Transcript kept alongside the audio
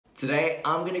Today,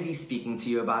 I'm going to be speaking to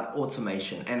you about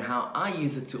automation and how I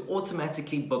use it to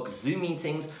automatically book Zoom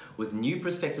meetings with new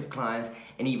prospective clients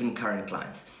and even current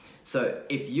clients. So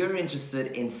if you're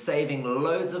interested in saving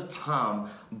loads of time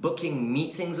booking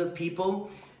meetings with people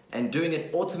and doing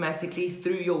it automatically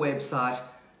through your website,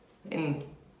 then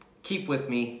keep with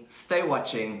me, stay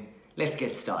watching, let's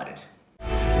get started.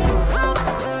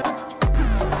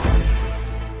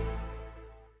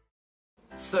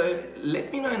 So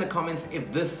let me know in the comments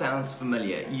if this sounds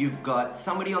familiar. You've got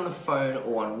somebody on the phone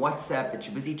or on WhatsApp that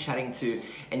you're busy chatting to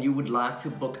and you would like to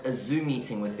book a Zoom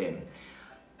meeting with them.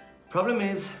 Problem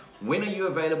is, when are you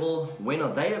available? When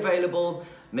are they available?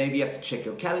 Maybe you have to check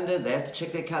your calendar, they have to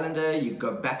check their calendar, you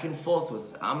go back and forth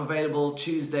with I'm available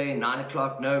Tuesday, 9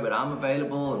 o'clock, no, but I'm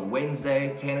available on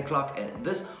Wednesday, 10 o'clock, and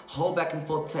this whole back and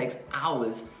forth takes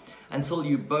hours until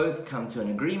you both come to an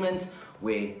agreement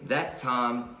where that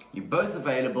time you're both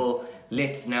available.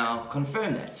 Let's now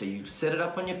confirm that. So you set it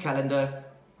up on your calendar,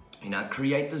 you know,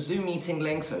 create the Zoom meeting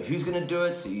link. So who's gonna do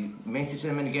it? So you message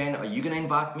them again, are you gonna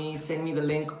invite me, send me the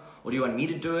link, or do you want me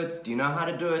to do it? Do you know how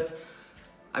to do it?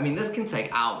 I mean, this can take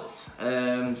hours,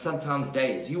 sometimes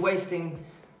days. You're wasting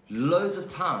loads of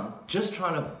time just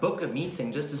trying to book a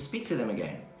meeting just to speak to them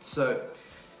again. So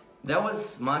that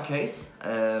was my case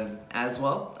as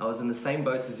well. I was in the same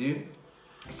boat as you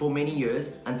for many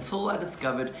years until I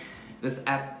discovered this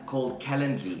app called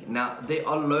Calendly. Now, there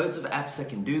are loads of apps that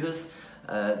can do this.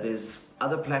 There's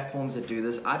other platforms that do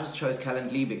this. I just chose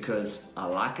Calendly because I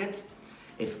like it.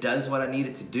 It does what I need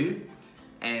it to do,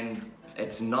 and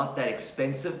it's not that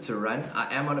expensive to run.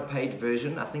 I am on a paid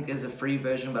version. I think there's a free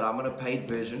version, but I'm on a paid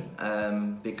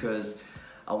version because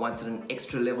I wanted an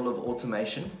extra level of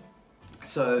automation.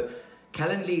 So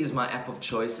Calendly is my app of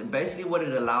choice, and basically what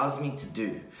it allows me to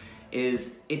do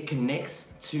is it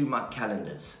connects to my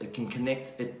calendars. It can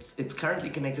connect, it's currently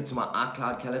connected to my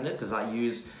iCloud calendar because I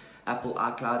use Apple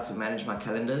iCloud to manage my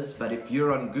calendars, but if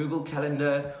you're on Google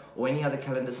Calendar or any other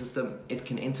calendar system, it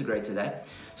can integrate to that.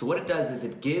 So what it does is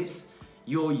it gives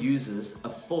your users a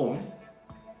form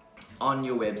on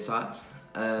your website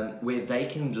where they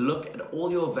can look at all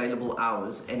your available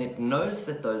hours, and it knows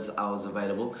that those hours are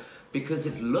available because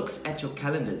it looks at your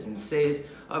calendars and says,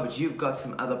 oh, but you've got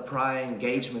some other prior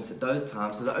engagements at those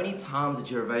times, so the only times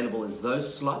that you're available is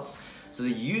those slots. So the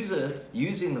user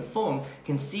using the form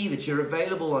can see that you're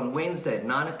available on Wednesday at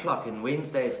 9 o'clock and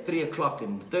Wednesday at 3 o'clock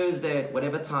and Thursday at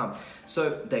whatever time. So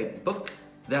they book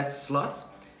that slot,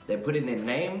 they put in their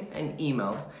name and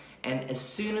email, and as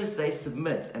soon as they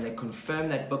submit and they confirm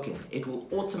that booking, it will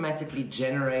automatically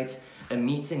generate a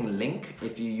meeting link.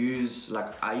 If you use,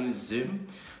 like I use Zoom,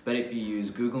 but if you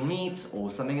use Google Meet or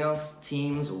something else,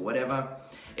 Teams or whatever,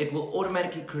 it will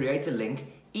automatically create a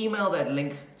link, email that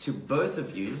link to both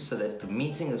of you so that the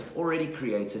meeting is already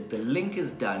created, the link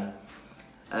is done,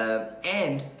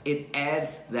 and it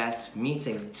adds that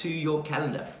meeting to your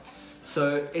calendar.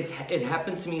 So it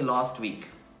happened to me last week.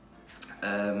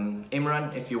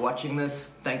 Imran, if you're watching this,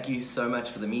 thank you so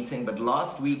much for the meeting, but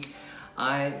last week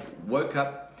I woke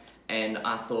up and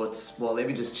I thought, well, let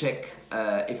me just check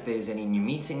if there's any new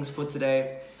meetings for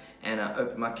today, and I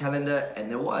opened my calendar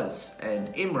and there was. And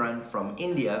Imran from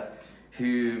India,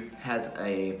 who has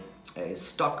a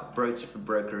stock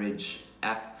brokerage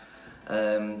app,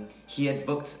 he had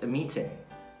booked a meeting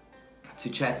to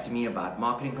chat to me about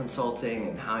marketing consulting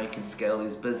and how he can scale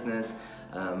his business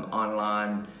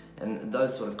online and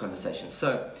those sort of conversations.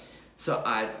 So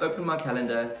I opened my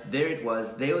calendar, there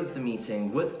was the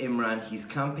meeting with Imran, his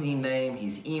company name,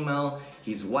 his email,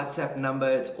 his WhatsApp number.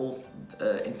 It's all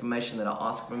information that I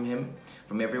ask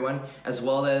from everyone, as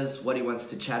well as what he wants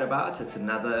to chat about. It's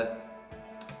another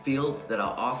field that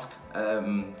I ask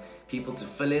people to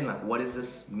fill in, like what is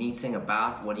this meeting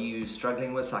about, what are you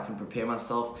struggling with, so I can prepare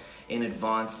myself in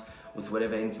advance with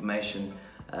whatever information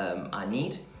I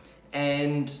need.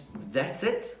 And that's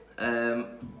it.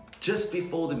 Just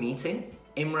before the meeting,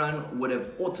 Imran would have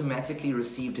automatically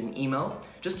received an email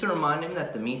just to remind him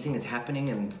that the meeting is happening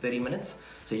in 30 minutes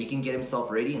so he can get himself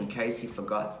ready in case he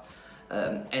forgot.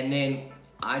 And then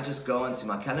I just go onto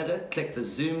my calendar, click the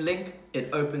Zoom link, it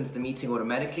opens the meeting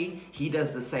automatically. He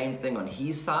does the same thing on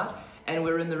his side, and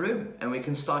we're in the room and we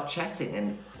can start chatting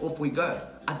and off we go.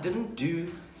 I didn't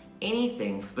do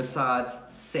anything besides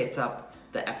set up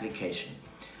the application.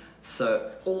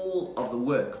 So all of the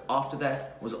work after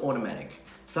that was automatic.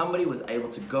 Somebody was able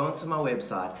to go onto my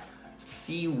website,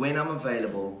 see when I'm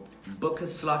available, book a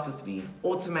slot with me,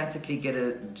 automatically get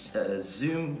a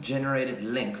Zoom generated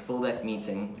link for that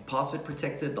meeting, password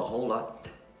protected, the whole lot.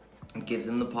 It gives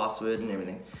them the password and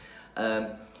everything.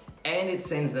 And it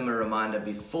sends them a reminder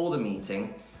before the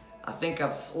meeting I think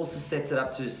I've also set it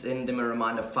up to send them a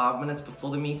reminder 5 minutes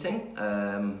before the meeting.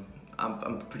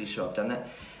 I'm pretty sure I've done that.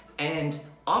 And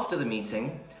after the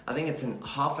meeting, I think it's in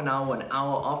half an hour, an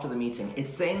hour after the meeting, it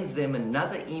sends them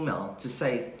another email to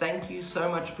say, thank you so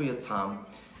much for your time.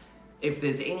 If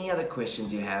there's any other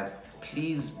questions you have,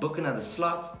 please book another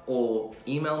slot or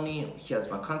email me. Here's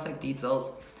my contact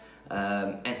details.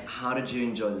 And how did you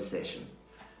enjoy the session?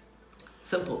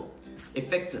 Simple,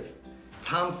 effective,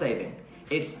 time saving.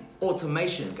 It's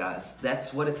automation, guys.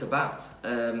 That's what it's about.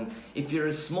 If you're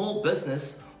a small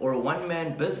business or a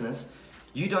one-man business,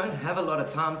 you don't have a lot of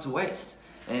time to waste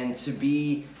and to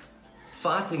be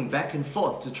fighting back and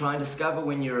forth to try and discover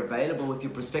when you're available with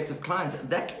your prospective clients.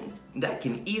 That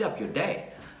can eat up your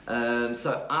day.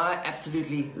 So I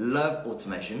absolutely love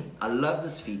automation. I love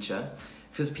this feature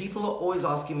because people are always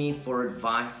asking me for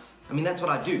advice. I mean, that's what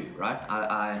I do, right?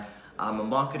 I'm a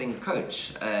marketing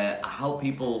coach. I help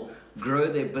people grow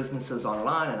their businesses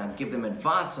online, and I give them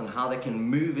advice on how they can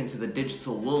move into the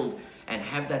digital world and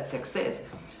have that success.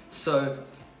 So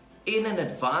in an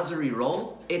advisory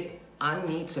role, I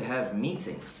need to have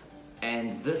meetings,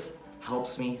 and this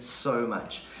helps me so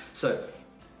much. So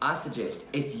I suggest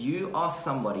if you are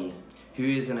somebody who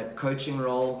is in a coaching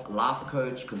role, a life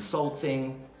coach,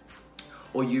 consulting,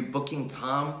 or you booking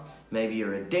time, maybe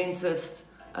you're a dentist,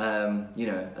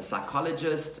 a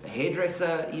psychologist, a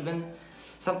hairdresser even,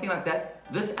 something like that,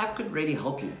 this app could really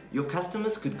help you. Your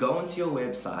customers could go onto your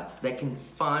website, they can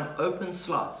find open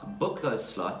slots, book those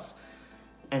slots,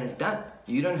 and it's done.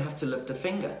 You don't have to lift a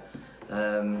finger.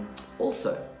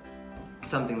 Also,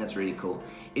 something that's really cool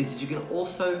is that you can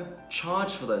also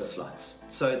charge for those slots.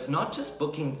 So it's not just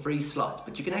booking free slots,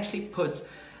 but you can actually put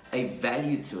a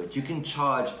value to it. You can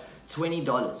charge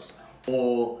 $20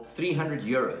 or 300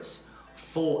 euros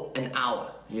for an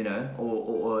hour,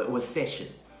 or a session.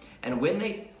 And when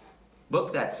they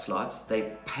book that slot,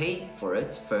 they pay for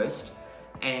it first,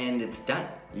 and it's done.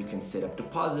 You can set up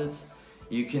deposits.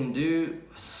 You can do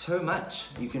so much.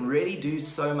 You can really do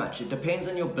so much. It depends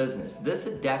on your business. This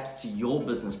adapts to your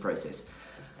business process.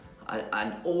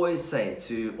 I always say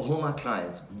to all my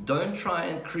clients, don't try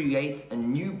and create a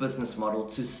new business model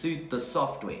to suit the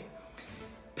software.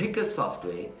 Pick a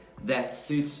software that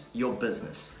suits your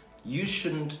business. You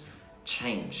shouldn't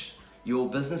change. Your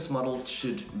business model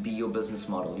should be your business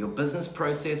model. Your business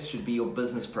process should be your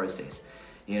business process.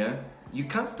 You're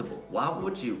comfortable. Why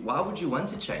would you want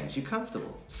to change? You're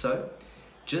comfortable. So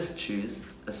just choose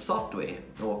a software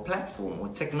or a platform or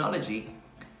technology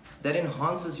that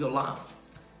enhances your life,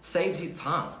 saves you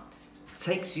time,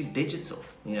 takes you digital,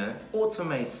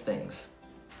 automates things.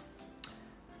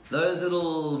 Those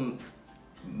little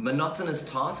monotonous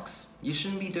tasks, you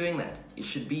shouldn't be doing that. You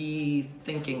should be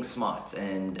thinking smart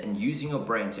and using your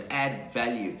brain to add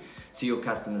value to your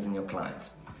customers and your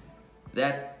clients.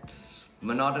 That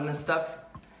monotonous stuff,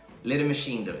 let a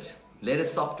machine do it. Let a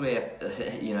software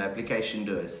application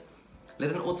do it. Let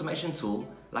an automation tool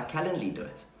like Calendly do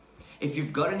it. If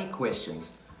you've got any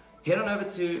questions, head on over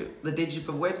to the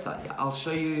DigiPiv website. I'll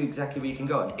show you exactly where you can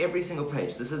go. On every single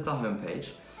page, this is the home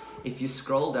page. If you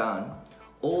scroll down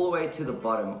all the way to the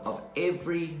bottom of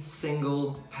every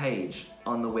single page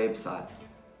on the website,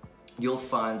 you'll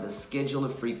find the schedule a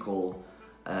free call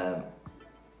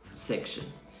section.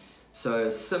 So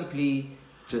simply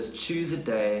just choose a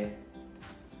day,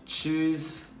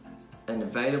 choose an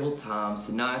available time.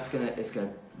 So now it's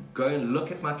gonna go and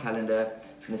look at my calendar.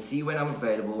 It's gonna see when I'm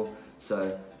available.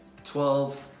 So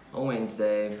 12 on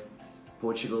Wednesday,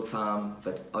 Portugal time,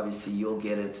 but obviously you'll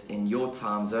get it in your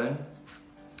time zone.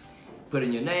 Put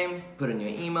in your name, put in your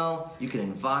email. You can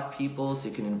invite people, so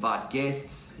you can invite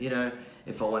guests.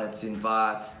 If I wanted to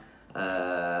invite,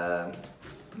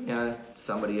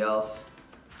 somebody else,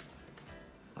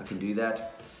 I can do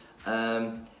that.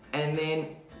 And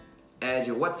then add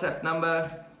your WhatsApp number,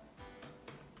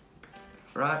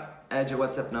 right? Add your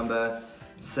WhatsApp number,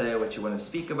 say what you want to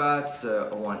speak about. So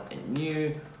I want a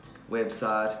new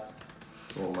website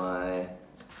for my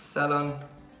salon.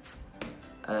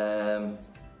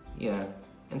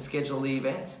 And schedule the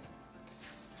event.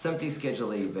 Simply schedule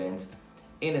the event.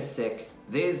 In a sec,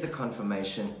 there's the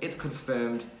confirmation. It's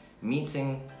confirmed,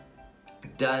 meeting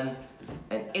done,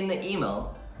 and in the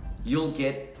email, you'll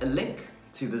get a link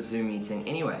to the Zoom meeting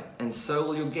anyway, and so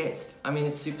will your guest. I mean,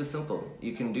 it's super simple.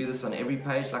 You can do this on every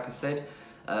page, like I said.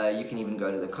 You can even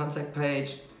go to the contact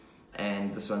page,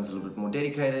 and this one's a little bit more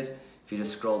dedicated. If you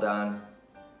just scroll down,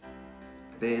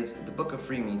 there's the book a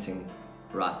free meeting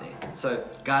right there. So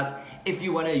guys, if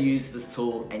you want to use this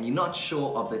tool and you're not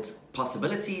sure of its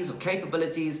possibilities or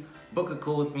capabilities, book a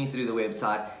call with me through the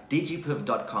website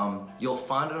digipiv.com. You'll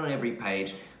find it on every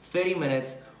page. 30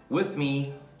 minutes with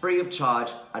me, free of charge.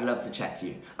 I'd love to chat to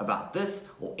you about this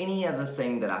or any other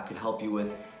thing that I could help you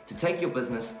with to take your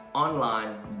business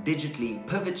online, digitally,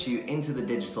 pivot you into the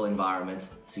digital environment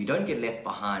so you don't get left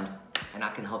behind, and I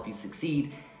can help you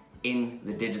succeed in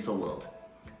the digital world.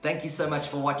 Thank you so much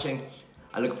for watching.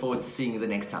 I look forward to seeing you the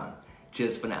next time.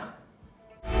 Cheers for now.